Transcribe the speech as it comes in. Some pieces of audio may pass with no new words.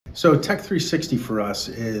So Tech360 for us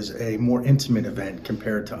is a more intimate event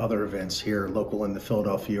compared to other events here local in the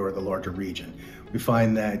Philadelphia or the larger region. We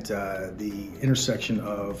find that the intersection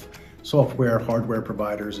of software, hardware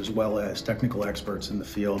providers, as well as technical experts in the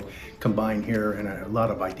field combine here, and a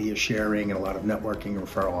lot of idea sharing and a lot of networking and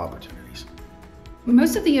referral opportunities.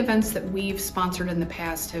 Most of the events that we've sponsored in the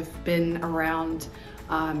past have been around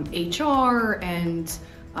HR and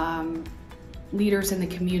leaders in the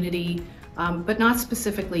community, but not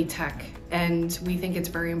specifically tech. And we think it's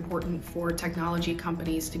very important for technology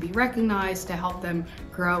companies to be recognized to help them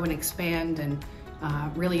grow and expand and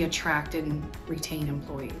really attract and retain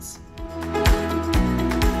employees.